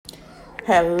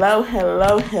Hello,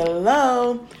 hello,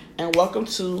 hello, and welcome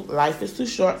to Life is Too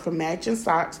Short for Matching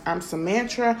Socks. I'm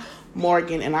Samantha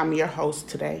Morgan, and I'm your host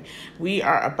today. We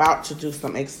are about to do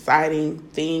some exciting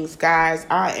things, guys.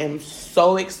 I am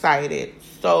so excited.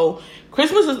 So,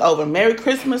 Christmas is over. Merry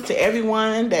Christmas to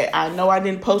everyone that I know I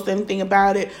didn't post anything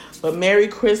about it, but Merry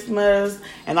Christmas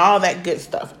and all that good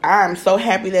stuff. I'm so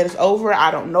happy that it's over. I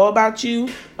don't know about you,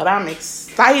 but I'm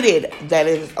excited that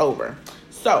it is over.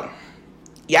 So,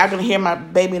 y'all gonna hear my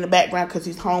baby in the background because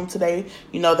he's home today.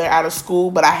 You know, they're out of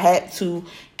school, but I had to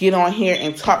get on here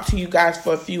and talk to you guys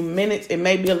for a few minutes. It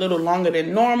may be a little longer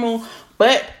than normal,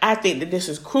 but I think that this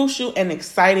is crucial and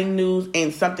exciting news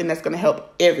and something that's gonna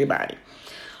help everybody.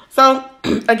 So,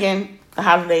 again, the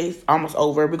holidays almost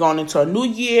over. We're going into a new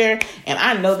year, and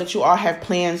I know that you all have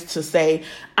plans to say,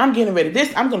 I'm getting rid of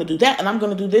this, I'm gonna do that, and I'm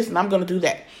gonna do this, and I'm gonna do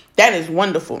that. That is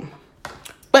wonderful.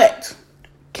 But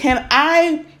can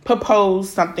I propose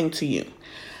something to you?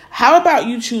 How about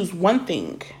you choose one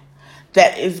thing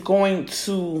that is going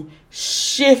to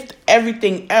shift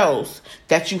everything else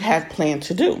that you have planned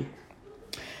to do?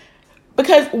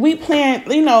 Because we plan,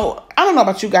 I don't know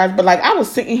about you guys, but I was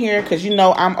sitting here because,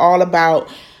 I'm all about,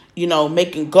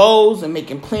 making goals and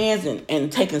making plans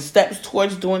and taking steps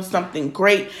towards doing something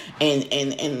great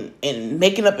and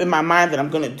making up in my mind that I'm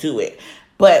going to do it.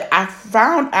 But I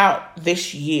found out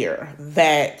this year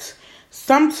that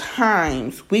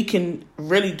sometimes we can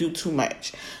really do too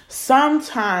much.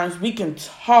 Sometimes we can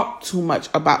talk too much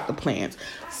about the plans.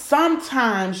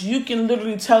 Sometimes you can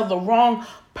literally tell the wrong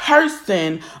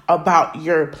person about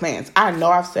your plans. I know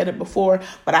I've said it before,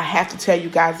 but I have to tell you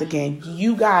guys again.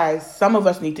 You guys, some of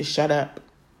us need to shut up.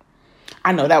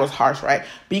 I know that was harsh, right?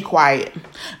 Be quiet.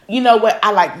 You know what?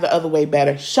 I like the other way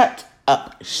better. Shut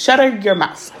up. Shutter your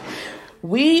mouth.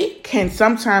 We can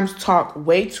sometimes talk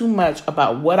way too much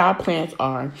about what our plans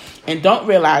are and don't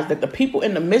realize that the people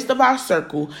in the midst of our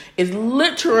circle is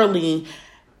literally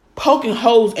poking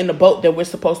holes in the boat that we're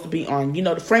supposed to be on.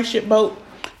 The friendship boat,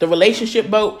 the relationship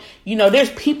boat.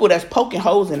 There's people that's poking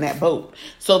holes in that boat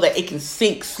so that it can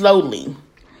sink slowly.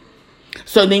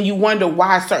 So then you wonder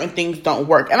why certain things don't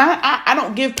work. And I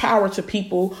don't give power to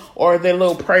people or their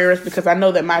little prayers because I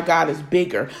know that my God is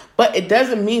bigger. But it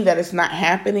doesn't mean that it's not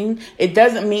happening. It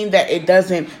doesn't mean that it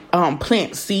doesn't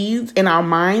plant seeds in our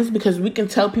minds, because we can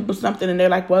tell people something and they're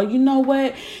like, well, you know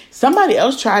what? Somebody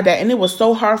else tried that and it was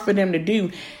so hard for them to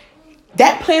do.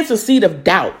 That plants a seed of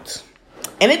doubt.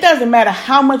 And it doesn't matter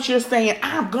how much you're saying,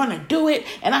 I'm going to do it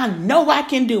and I know I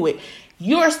can do it.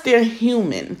 You're still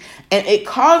human, and it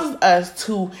causes us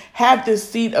to have this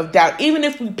seed of doubt. Even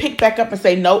if we pick back up and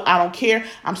say, no, I don't care,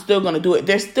 I'm still going to do it.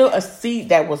 There's still a seed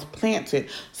that was planted.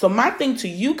 So my thing to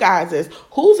you guys is,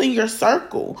 who's in your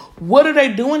circle? What are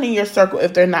they doing in your circle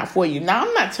if they're not for you? Now,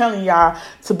 I'm not telling y'all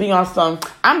to be on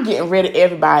I'm getting rid of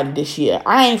everybody this year.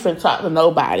 I ain't finna talk to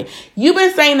nobody. You've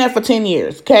been saying that for 10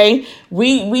 years, okay?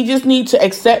 We just need to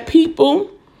accept people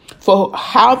for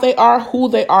how they are, who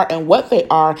they are, and what they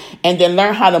are, and then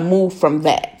learn how to move from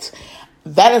that.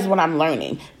 That is what I'm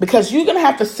learning, because you're going to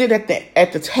have to sit at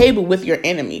the table with your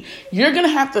enemy. You're going to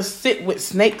have to sit with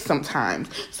snakes sometimes.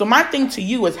 So my thing to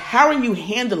you is, how are you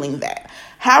handling that?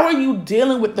 How are you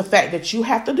dealing with the fact that you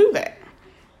have to do that?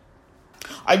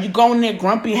 Are you going there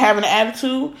grumpy, having an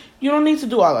attitude? You don't need to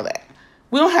do all of that.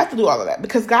 We don't have to do all of that,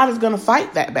 because God is going to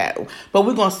fight that battle. But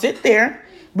we're going to sit there.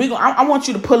 I want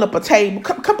you to pull up a table.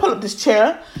 Come pull up this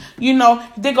chair.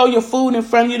 There go your food in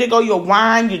front of you. There go your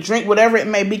wine, your drink, whatever it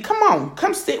may be. Come on,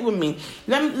 come sit with me.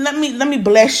 Let me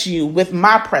bless you with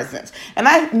my presence. And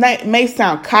I may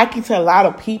sound cocky to a lot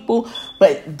of people,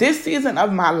 but this season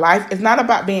of my life is not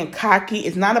about being cocky.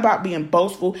 It's not about being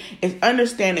boastful. It's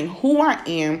understanding who I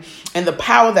am and the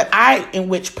power that I in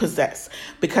which possess,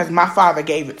 because my Father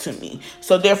gave it to me.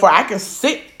 So therefore, I can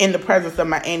sit in the presence of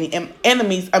my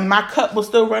enemies, and my cup will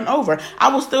still run over.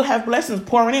 I will still have blessings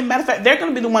pouring in. Matter of fact, they're going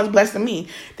to be the ones blessing me.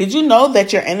 Did you know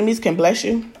that your enemies can bless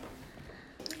you?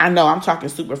 I know I'm talking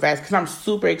super fast because I'm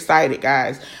super excited,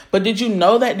 guys. But did you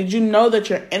know that? Did you know that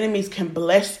your enemies can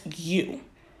bless you?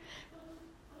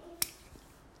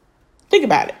 Think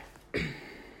about it.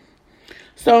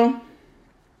 So,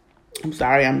 I'm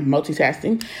sorry, I'm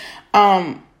multitasking.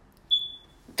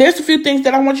 There's a few things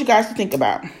that I want you guys to think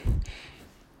about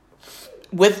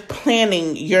with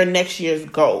planning your next year's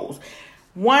goals.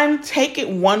 One, take it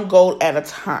one goal at a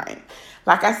time.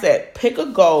 Like I said, pick a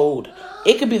goal.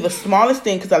 It could be the smallest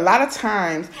thing, because a lot of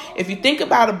times, if you think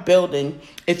about a building,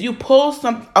 if you pull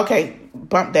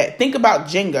bump that. Think about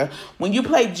Jenga. When you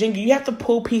play Jenga, you have to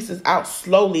pull pieces out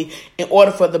slowly in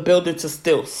order for the building to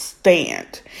still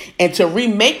stand. And to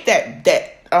remake that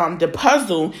the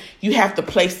puzzle, you have to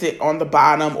place it on the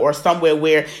bottom or somewhere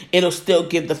where it'll still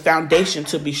give the foundation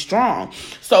to be strong.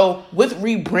 So with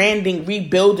rebranding,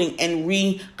 rebuilding, and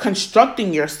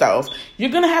reconstructing yourself, you're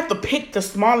going to have to pick the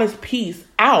smallest piece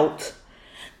out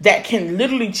that can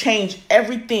literally change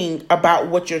everything about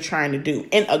what you're trying to do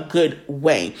in a good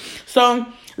way. So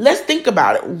let's think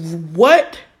about it.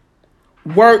 What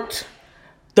worked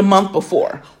the month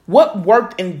before? What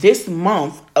worked in this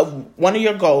month of one of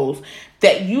your goals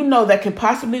that you know that can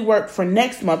possibly work for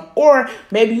next month, or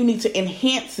maybe you need to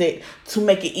enhance it to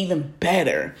make it even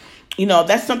better?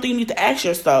 That's something you need to ask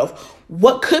yourself.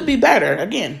 What could be better?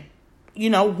 Again,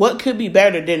 what could be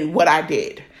better than what I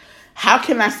did? How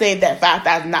can I save that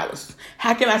 $5,000?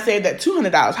 How can I save that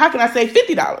 $200? How can I save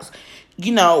 $50?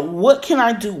 What can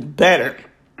I do better?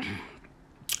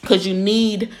 Because you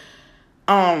need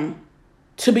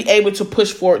to be able to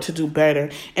push forward to do better.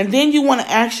 And then you want to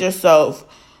ask yourself,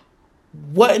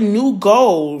 what new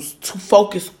goals to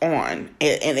focus on?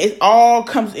 And it all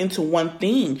comes into one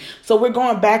thing. So we're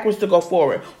going backwards to go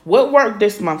forward. What worked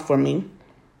this month for me?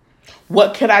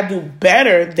 What could I do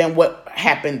better than what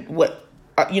happened? What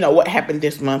happened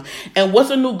this month? And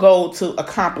what's a new goal to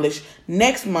accomplish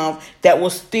next month that will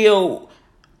still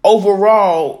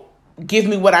overall give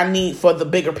me what I need for the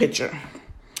bigger picture?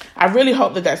 I really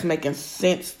hope that that's making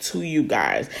sense to you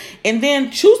guys. And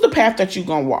then choose the path that you're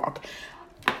going to walk.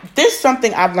 This is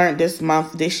something I've learned this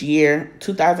month, this year,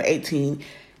 2018.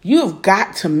 You've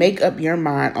got to make up your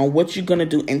mind on what you're going to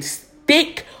do and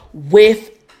stick with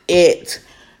it.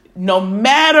 No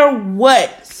matter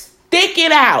what, stick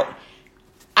it out.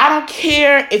 I don't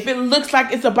care if it looks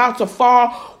like it's about to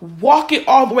fall. Walk it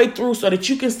all the way through so that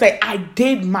you can say, I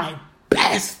did my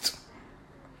best.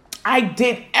 I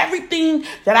did everything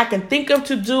that I can think of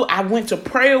to do. I went to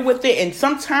prayer with it. And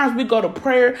sometimes we go to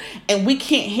prayer and we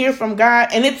can't hear from God.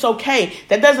 And it's okay.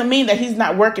 That doesn't mean that he's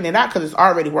not working it out because it's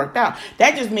already worked out.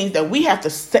 That just means that we have to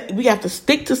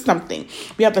stick to something.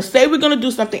 We have to say we're going to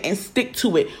do something and stick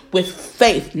to it with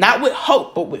faith. Not with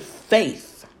hope, but with faith.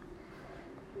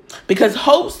 Because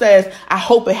hope says, I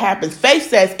hope it happens.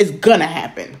 Faith says it's going to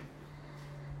happen.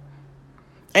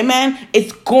 Amen.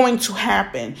 It's going to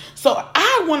happen. So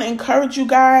I want to encourage you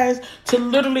guys to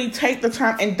literally take the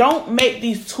time and don't make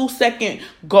these 2-second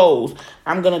goals.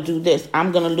 I'm going to do this.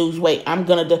 I'm going to lose weight.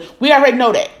 We already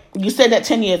know that. You said that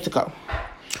 10 years ago.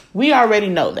 We already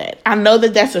know that. I know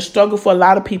that that's a struggle for a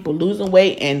lot of people, losing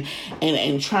weight and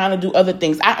trying to do other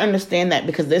things. I understand that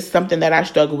because it's something that I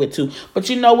struggle with too. But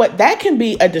you know what? That can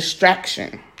be a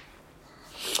distraction.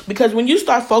 Because when you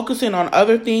start focusing on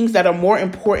other things that are more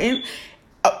important,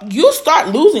 you start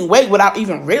losing weight without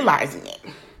even realizing it.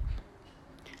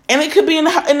 And it could be and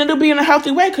it'll be in a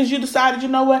healthy way because you decided, you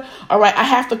know what? All right, I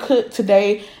have to cook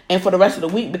today and for the rest of the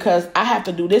week because I have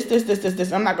to do this.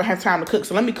 I'm not going to have time to cook.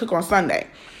 So let me cook on Sunday.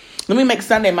 Let me make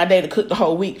Sunday my day to cook the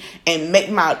whole week and make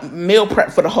my meal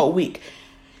prep for the whole week.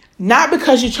 Not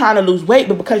because you're trying to lose weight,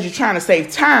 but because you're trying to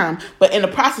save time. But in the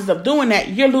process of doing that,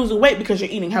 you're losing weight because you're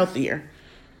eating healthier.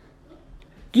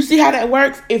 You see how that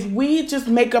works? If we just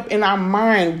make up in our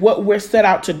mind what we're set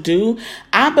out to do,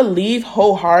 I believe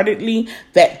wholeheartedly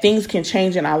that things can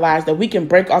change in our lives, that we can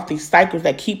break off these cycles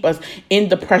that keep us in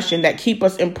depression, that keep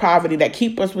us in poverty, that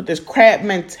keep us with this crab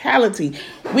mentality.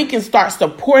 We can start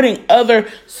supporting other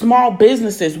small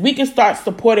businesses. We can start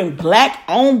supporting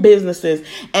Black-owned businesses.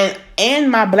 And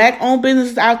my Black-owned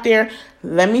businesses out there,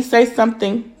 let me say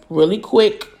something really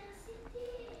quick.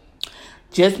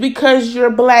 Just because you're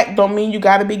Black don't mean you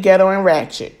got to be ghetto and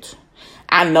ratchet.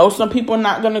 I know some people are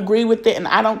not going to agree with it, and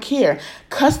I don't care.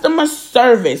 Customer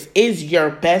service is your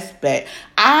best bet.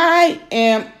 I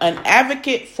am an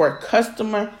advocate for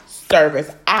customer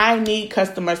service. I need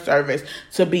customer service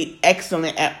to be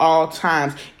excellent at all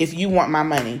times if you want my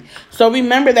money. So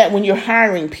remember that when you're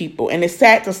hiring people, and it's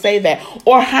sad to say that,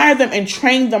 or hire them and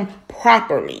train them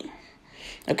properly.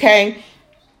 Okay?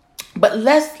 But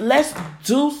let's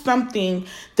do something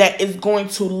that is going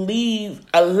to leave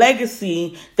a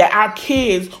legacy that our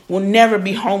kids will never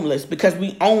be homeless because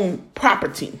we own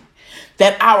property.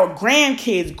 That our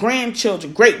grandkids,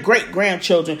 grandchildren,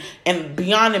 great-great-grandchildren, and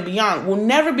beyond will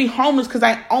never be homeless because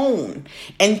I own.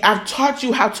 And I've taught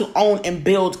you how to own and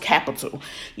build capital.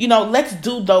 Let's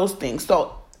do those things.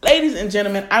 So, ladies and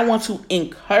gentlemen, I want to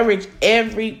encourage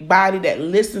everybody that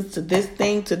listens to this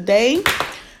thing today.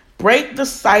 Break the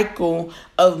cycle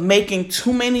of making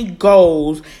too many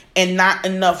goals and not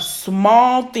enough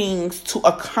small things to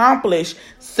accomplish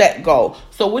set goal.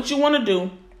 So what you want to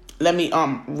do, let me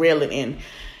reel it in.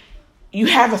 You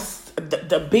have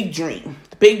the big dream,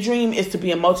 the big dream is to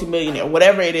be a multimillionaire,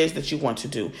 whatever it is that you want to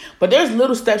do. But there's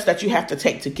little steps that you have to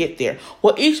take to get there.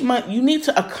 Well, each month you need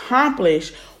to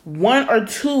accomplish 1 or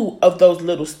 2 of those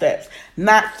little steps,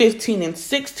 not 15 and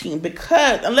 16,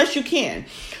 because unless you can,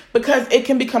 because it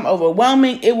can become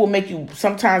overwhelming. It will make you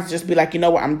sometimes just be like, you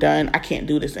know what, I'm done. I can't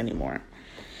do this anymore.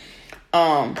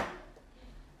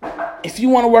 If you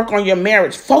want to work on your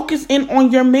marriage, focus in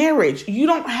on your marriage. You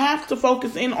don't have to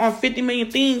focus in on 50 million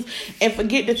things and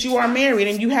forget that you are married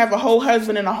and you have a whole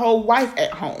husband and a whole wife at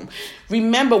home.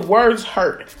 Remember, words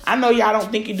hurt. I know y'all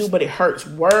don't think you do, but it hurts.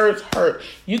 Words hurt.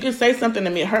 You can say something to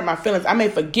me, it hurt my feelings. I may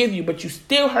forgive you, but you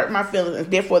still hurt my feelings,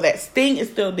 and therefore that sting is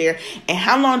still there. And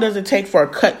how long does it take for a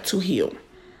cut to heal?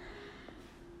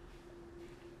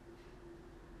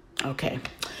 Okay.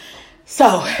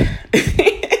 So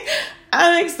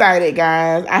I'm excited,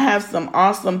 guys. I have some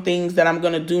awesome things that I'm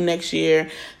going to do next year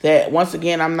that, once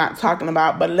again, I'm not talking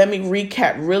about. But let me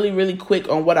recap really, really quick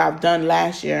on what I've done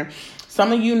last year.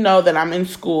 Some of you know that I'm in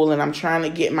school and I'm trying to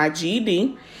get my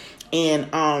GED. And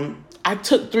I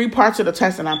took 3 parts of the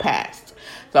test and I passed.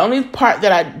 The only part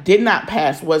that I did not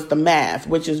pass was the math,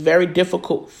 which is very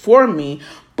difficult for me.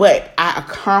 But I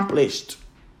accomplished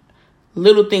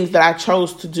little things that I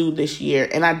chose to do this year,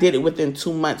 and I did it within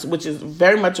 2 months, which is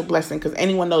very much a blessing, because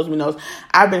anyone knows me knows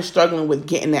I've been struggling with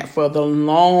getting that for the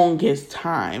longest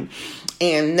time.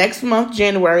 And next month,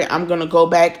 January, I'm going to go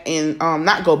back and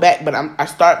not go back, but I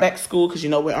start back school, because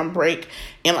we're on break,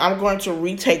 and I'm going to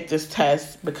retake this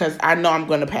test because I know I'm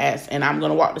going to pass, and I'm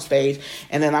going to walk the stage,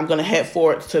 and then I'm going to head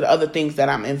forward to the other things that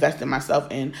I'm investing myself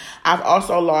in. I've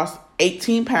also lost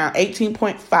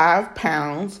 18.5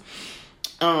 pounds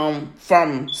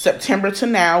from September to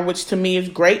now, which to me is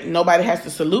great. Nobody has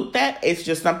to salute that. It's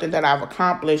just something that I've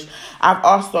accomplished.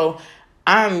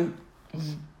 I'm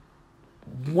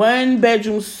 1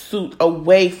 bedroom suit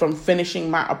away from finishing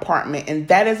my apartment. And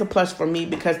that is a plus for me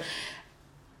because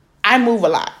I move a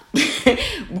lot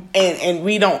and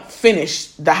we don't finish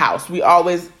the house. We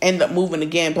always end up moving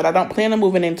again, but I don't plan on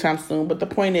moving anytime soon. But the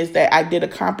point is that I did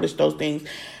accomplish those things.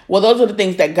 Well, those are the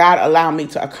things that God allowed me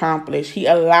to accomplish. He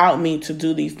allowed me to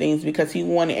do these things because he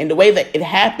wanted, and the way that it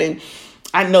happened,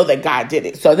 I know that God did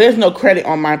it. So there's no credit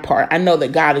on my part. I know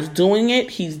that God is doing it.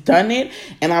 He's done it.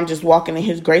 And I'm just walking in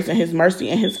his grace and his mercy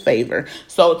and his favor.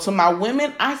 So to my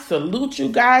women, I salute you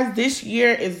guys. This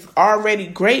year is already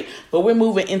great, but we're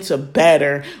moving into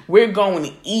better. We're going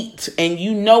to eat. And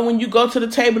when you go to the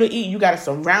table to eat, you got to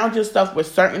surround yourself with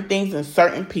certain things and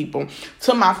certain people.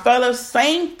 To my fellas,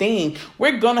 same thing.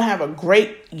 We're going to have a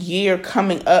great year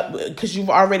coming up because you've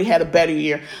already had a better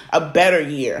year.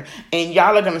 And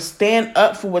y'all are going to stand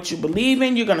up for what you believe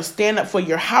in. You're going to stand up for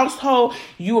your household.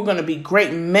 You are going to be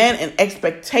great men in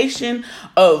expectation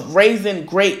of raising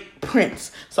great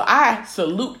prince. So I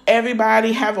salute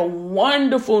everybody. Have a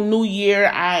wonderful new year.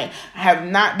 I have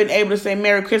not been able to say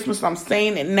Merry Christmas, so I'm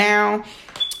saying it now.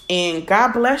 And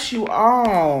God bless you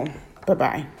all.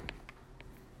 Bye-bye.